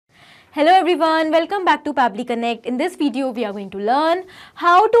Hello everyone, welcome back to Pabbly Connect. In this video, we are going to learn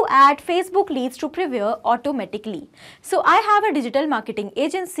how to add Facebook leads to Privyr automatically. So I have a digital marketing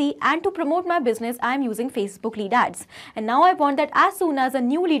agency and to promote my business, I am using Facebook lead ads. And now I want that as soon as a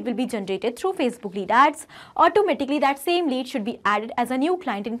new lead will be generated through Facebook lead ads, automatically that same lead should be added as a new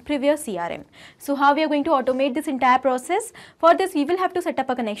client in Privyr CRM. So how we are going to automate this entire process? For this, we will have to set up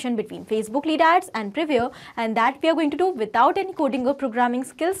a connection between Facebook lead ads and Privyr, and that we are going to do without any coding or programming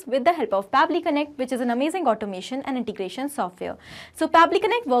skills with the help of Pabbly Connect, which is an amazing automation and integration software. So Pabbly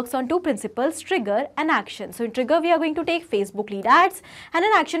Connect works on two principles, trigger and action. So in trigger, we are going to take Facebook lead ads, and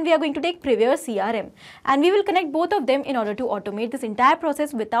in action, we are going to take Privyr CRM. And we will connect both of them in order to automate this entire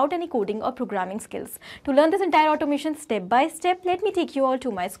process without any coding or programming skills. To learn this entire automation step by step, let me take you all to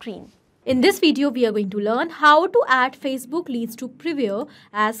my screen. In this video, we are going to learn how to add Facebook leads to Privyr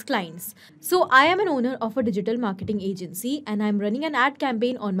as clients. So I am an owner of a digital marketing agency and I'm running an ad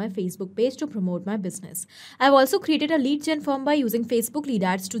campaign on my Facebook page to promote my business. I've also created a lead gen form by using Facebook lead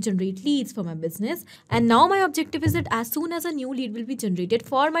ads to generate leads for my business. And now my objective is that as soon as a new lead will be generated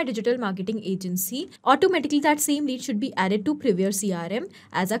for my digital marketing agency, automatically that same lead should be added to Privyr CRM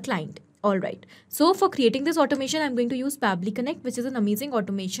as a client. Alright, so for creating this automation, I'm going to use Pabbly Connect, which is an amazing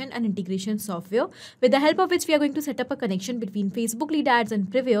automation and integration software, with the help of which we are going to set up a connection between Facebook lead ads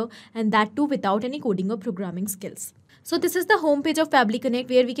and Privyr, and that too without any coding or programming skills. So this is the homepage of Pabbly Connect,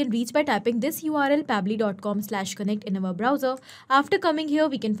 where we can reach by typing this URL pabbly.com/connect in our browser. After coming here,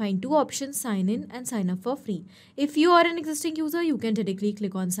 we can find two options, sign in and sign up for free. If you are an existing user, you can directly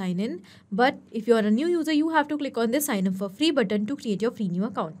click on sign in. But if you are a new user, you have to click on this sign up for free button to create your free new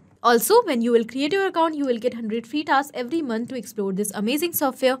account. Also, when you will create your account, you will get 100 free tasks every month to explore this amazing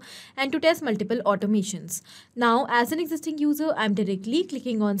software and to test multiple automations. Now, as an existing user, I'm directly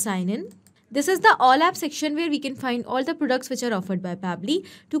clicking on sign in. This is the all app section where we can find all the products which are offered by Pabbly.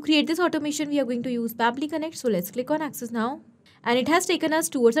 To create this automation, we are going to use Pabbly Connect. So let's click on access now. And it has taken us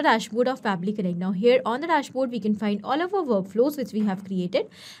towards the dashboard of Pabbly Connect. Now here on the dashboard, we can find all of our workflows which we have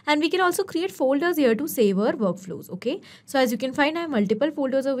created, and we can also create folders here to save our workflows. Okay, so as you can find, I have multiple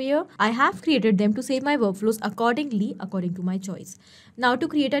folders over here. I have created them to save my workflows according to my choice. Now to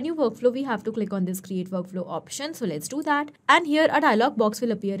create a new workflow, we have to click on this create workflow option. So let's do that. And here a dialog box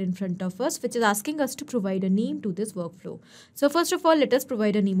will appear in front of us, which is asking us to provide a name to this workflow. So first of all, let us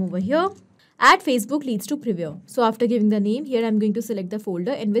provide a name over here. Add Facebook leads to Privyr. So after giving the name, here I'm going to select the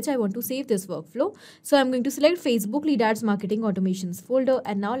folder in which I want to save this workflow. So I'm going to select Facebook lead ads marketing automations folder,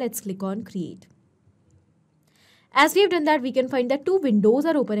 and now let's click on create. As we have done that, we can find that two windows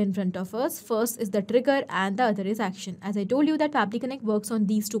are open in front of us. First is the trigger and the other is action. As I told you that Pabbly Connect works on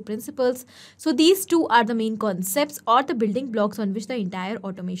these two principles. So these two are the main concepts or the building blocks on which the entire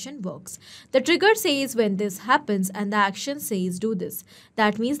automation works. The trigger says when this happens and the action says do this.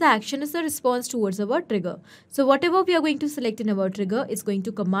 That means the action is the response towards our trigger. So whatever we are going to select in our trigger is going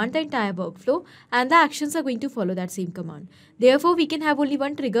to command the entire workflow, and the actions are going to follow that same command. Therefore, we can have only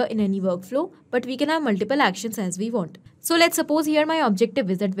one trigger in any workflow, but we can have multiple actions as we want. So let's suppose here my objective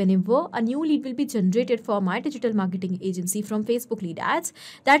is that whenever a new lead will be generated for my digital marketing agency from Facebook lead ads,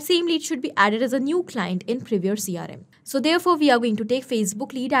 that same lead should be added as a new client in Privyr CRM. So therefore, we are going to take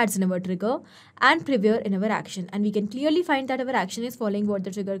Facebook lead ads in our trigger and Privyr in our action. And we can clearly find that our action is following what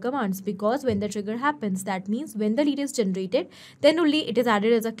the trigger commands, because when the trigger happens, that means when the lead is generated, then only it is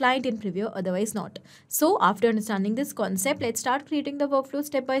added as a client in Privyr, otherwise not. So after understanding this concept, let's start creating the workflow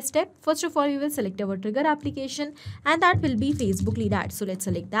step by step. First of all, we will select our trigger application, and that will be Facebook lead ads. So let's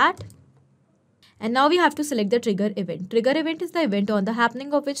select that. And now we have to select the trigger event. Trigger event is the event on the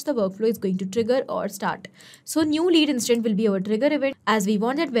happening of which the workflow is going to trigger or start. So new lead instant will be our trigger event, as we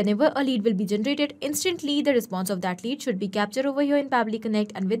want that whenever a lead will be generated, instantly the response of that lead should be captured over here in Pabbly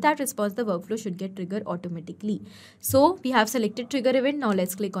Connect, and with that response, the workflow should get triggered automatically. So we have selected trigger event. Now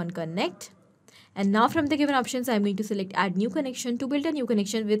let's click on connect. And now from the given options, I'm going to select add new connection to build a new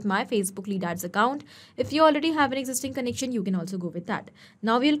connection with my Facebook lead ads account. If you already have an existing connection, you can also go with that.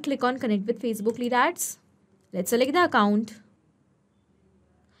 Now we'll click on connect with Facebook lead ads. Let's select the account.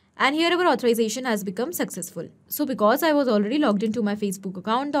 And here our authorization has become successful. So because I was already logged into my Facebook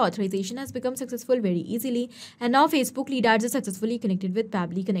account, the authorization has become successful very easily. And now Facebook lead ads is successfully connected with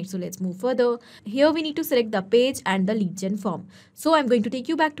Pabbly Connect. So let's move further. Here we need to select the page and the lead gen form. So I'm going to take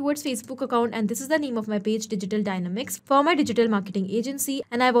you back towards Facebook account, and this is the name of my page, Digital Dynamics, for my digital marketing agency.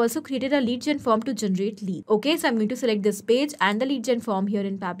 And I've also created a lead gen form to generate lead. Okay, so I'm going to select this page and the lead gen form here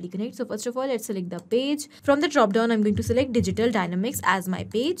in Pabbly Connect. So first of all, let's select the page. From the drop down, I'm going to select Digital Dynamics as my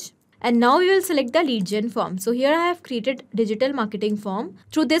page. And now we will select the lead gen form. So here I have created digital marketing form.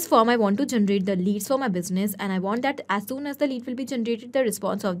 Through this form, I want to generate the leads for my business, and I want that as soon as the lead will be generated, the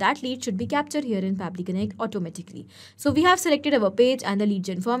response of that lead should be captured here in Pabbly Connect automatically. So we have selected our page and the lead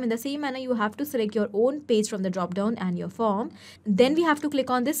gen form. In the same manner, you have to select your own page from the drop down and your form. Then we have to click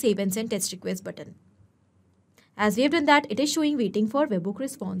on this save and send test request button. As we have done that, it is showing waiting for webhook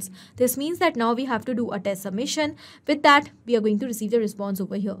response. This means that now we have to do a test submission. With that, we are going to receive the response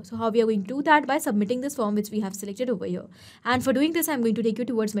over here. So how we are going to do that? By submitting this form which we have selected over here. And for doing this, I'm going to take you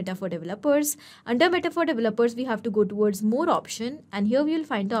towards Meta for Developers. Under Meta for Developers, we have to go towards More option, and here we will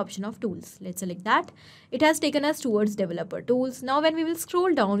find the option of Tools. Let's select that. It has taken us towards Developer Tools. Now when we will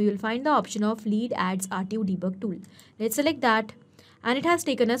scroll down, we will find the option of Lead Ads RTO Debug Tool. Let's select that. And it has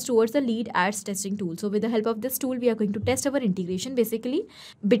taken us towards the lead ads testing tool. So with the help of this tool, we are going to test our integration basically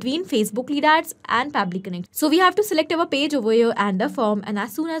between Facebook lead ads and Pabbly Connect. So we have to select our page over here and the form, and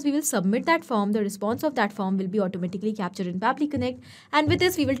as soon as we will submit that form, the response of that form will be automatically captured in Pabbly Connect. And with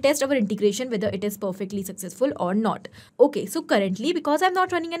this, we will test our integration whether it is perfectly successful or not. Okay, so currently, because I'm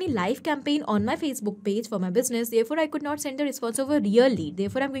not running any live campaign on my Facebook page for my business, therefore I could not send the response of a real lead.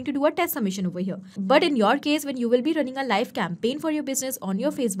 Therefore, I'm going to do a test submission over here. But in your case, when you will be running a live campaign for your business on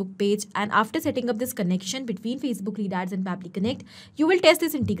your Facebook page, and after setting up this connection between Facebook lead ads and Pabbly Connect, you will test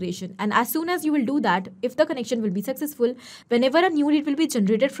this integration. And as soon as you will do that, if the connection will be successful, whenever a new lead will be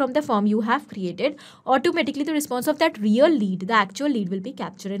generated from the form you have created, automatically the response of that real lead, the actual lead, will be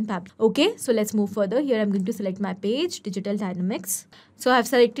captured in Pabbly. Okay, so let's move further. Here I'm going to select my page, Digital Dynamics. So I have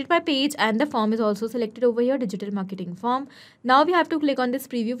selected my page and the form is also selected over here, digital marketing form. Now we have to click on this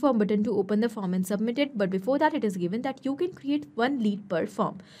preview form button to open the form and submit it. But before that, it is given that you can create one lead per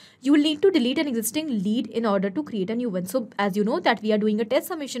form. You will need to delete an existing lead in order to create a new one. So as you know that we are doing a test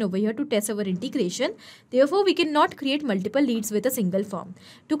submission over here to test our integration. Therefore, we cannot create multiple leads with a single form.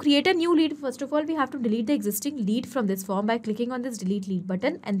 To create a new lead, first of all, we have to delete the existing lead from this form by clicking on this delete lead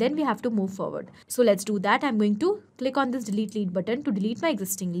button, and then we have to move forward. So let's do that. I'm going to click on this delete lead button to delete my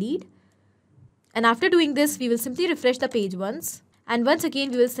existing lead. And after doing this, we will simply refresh the page once. And once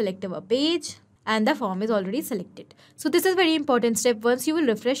again, we will select our page. And the form is already selected. So this is a very important step. Once you will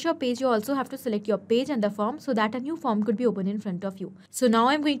refresh your page, you also have to select your page and the form so that a new form could be open in front of you. So now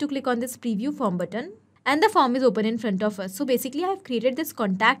I'm going to click on this preview form button. And the form is open in front of us. So basically, I have created this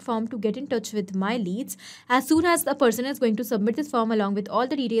contact form to get in touch with my leads. As soon as the person is going to submit this form along with all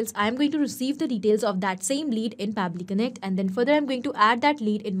the details, I am going to receive the details of that same lead in Pabbly Connect. And then further, I'm going to add that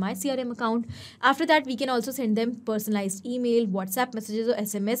lead in my CRM account. After that, we can also send them personalized email, WhatsApp messages or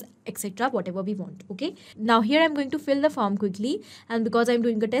SMS, etc. whatever we want. Okay. Now here I'm going to fill the form quickly. And because I'm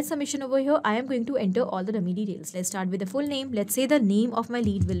doing a test submission over here, I am going to enter all the dummy details. Let's start with the full name. Let's say the name of my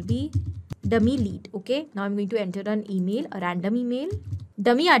lead will be dummy lead. Okay, now I'm going to enter an email, a random email,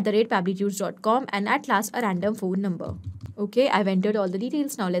 dummy@pabblytunes.com, and at last a random phone number. Okay, I've entered all the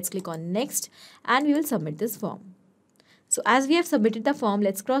details. Now let's click on next and we will submit this form. So as we have submitted the form,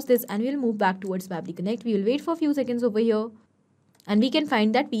 let's cross this and we'll move back towards Pabbly Connect. We will wait for a few seconds over here. And we can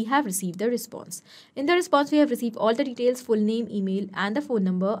find that we have received the response. In the response, we have received all the details, full name, email, and the phone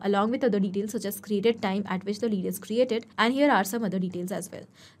number, along with other details such as created time at which the lead is created. And here are some other details as well.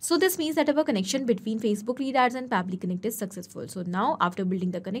 So this means that our connection between Facebook lead ads and Pabbly Connect is successful. So now after building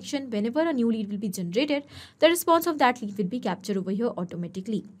the connection, whenever a new lead will be generated, the response of that lead will be captured over here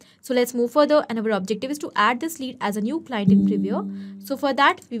automatically. So let's move further, and our objective is to add this lead as a new client in Privyr. So for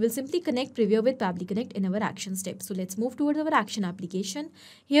that, we will simply connect Privyr with Pabbly Connect in our action step. So let's move towards our action application.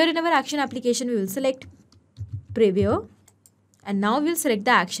 Here in our action application, we will select Privyr, and now we'll select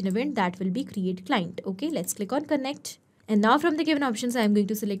the action event that will be create client. Okay, let's click on connect. And now from the given options, I am going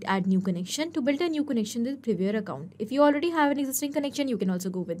to select add new connection to build a new connection with Privyr account. If you already have an existing connection, you can also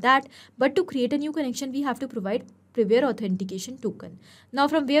go with that. But to create a new connection, we have to provide Privyr authentication token. Now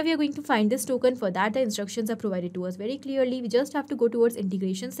from where we are going to find this token, for that the instructions are provided to us very clearly. We just have to go towards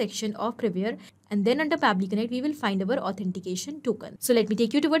integration section of Privyr, and then under Pabbly Connect, we will find our authentication token. So let me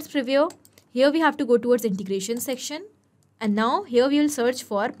take you towards Privyr. Here we have to go towards integration section. And now here we will search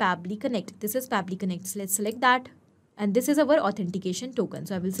for Pabbly Connect. This is Pabbly Connect. So let's select that. And this is our authentication token.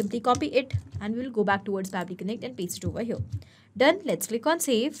 So I will simply copy it and we will go back towards Pabbly Connect and paste it over here. Done. Let's click on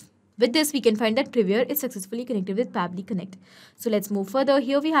save. With this, we can find that Privyr is successfully connected with Pabbly Connect. So let's move further.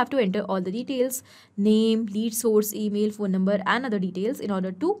 Here we have to enter all the details, name, lead source, email, phone number, and other details in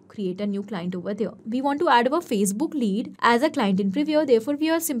order to create a new client over there. We want to add our Facebook lead as a client in Privyr. Therefore,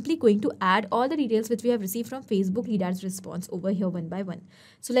 we are simply going to add all the details which we have received from Facebook lead ads response over here one by one.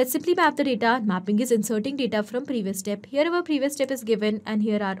 So let's simply map the data. Mapping is inserting data from previous step. Here our previous step is given, and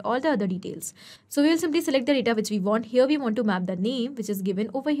here are all the other details. So we will simply select the data which we want. Here we want to map the name which is given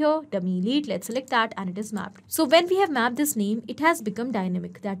over here, dummy lead. Let's select that and it is mapped. So when we have mapped this name, it has become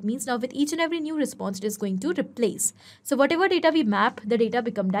dynamic. That means now with each and every new response, it is going to replace. So whatever data we map, the data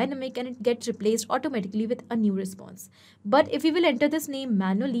become dynamic and it gets replaced automatically with a new response. But if we will enter this name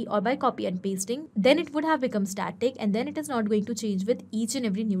manually or by copy and pasting, then it would have become static and then it is not going to change with each and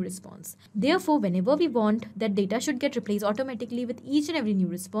every new response. Therefore, whenever we want that data should get replaced automatically with each and every new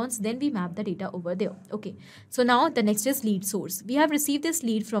response, then we map the data over there. Okay, so now the next is lead source. We have received this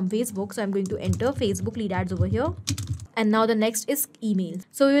lead from Facebook, so I'm going to enter Facebook lead ads over here. And now the next is email.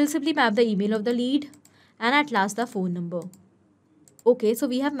 So we will simply map the email of the lead and at last the phone number. Okay, so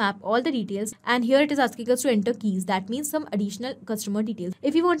we have mapped all the details and here it is asking us to enter keys. That means some additional customer details.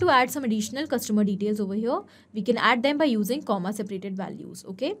 If we want to add some additional customer details over here, we can add them by using comma separated values.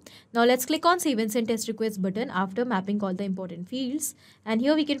 Okay, now let's click on save and send test request button after mapping all the important fields. And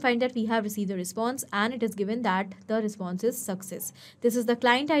here we can find that we have received a response and it is given that the response is success. This is the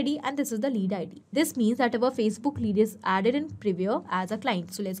client ID and this is the lead ID. This means that our Facebook lead is added in Privyr as a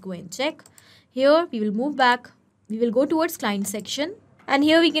client. So let's go and check. Here we will move back. We will go towards client section and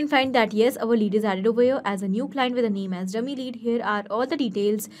here we can find that yes, our lead is added over here as a new client with a name as dummy lead. Here are all the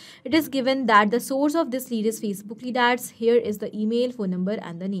details. It is given that the source of this lead is Facebook lead ads. Here is the email, phone number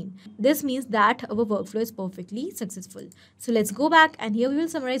and the name. This means that our workflow is perfectly successful. So let's go back and here we will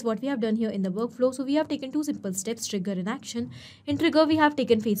summarize what we have done here in the workflow. So we have taken two simple steps, trigger and action. In trigger we have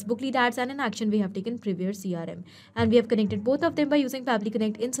taken Facebook lead ads and in action we have taken Privyr CRM. And we have connected both of them by using Pabbly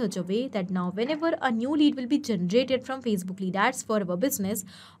Connect in such a way that now whenever a new lead will be generated from Facebook lead ads for our business,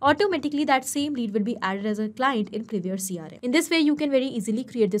 automatically that same lead will be added as a client in Privyr CRM. In this way, you can very easily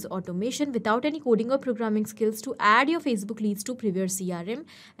create this automation without any coding or programming skills to add your Facebook leads to Privyr CRM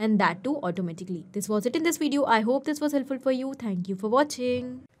and that too automatically. This was it in this video. I hope this was helpful for you. Thank you for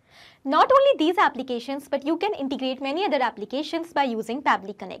watching. Not only these applications, but you can integrate many other applications by using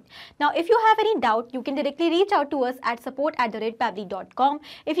Pabbly Connect. Now, if you have any doubt, you can directly reach out to us at support@pabbly.com.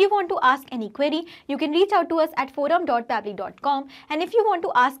 If you want to ask any query, you can reach out to us at forum.pabbly.com. And if you want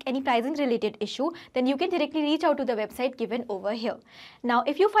to ask any pricing related issue, then you can directly reach out to the website given over here. Now,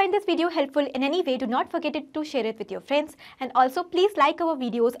 if you find this video helpful in any way, do not forget to share it with your friends. And also, please like our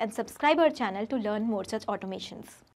videos and subscribe our channel to learn more such automations.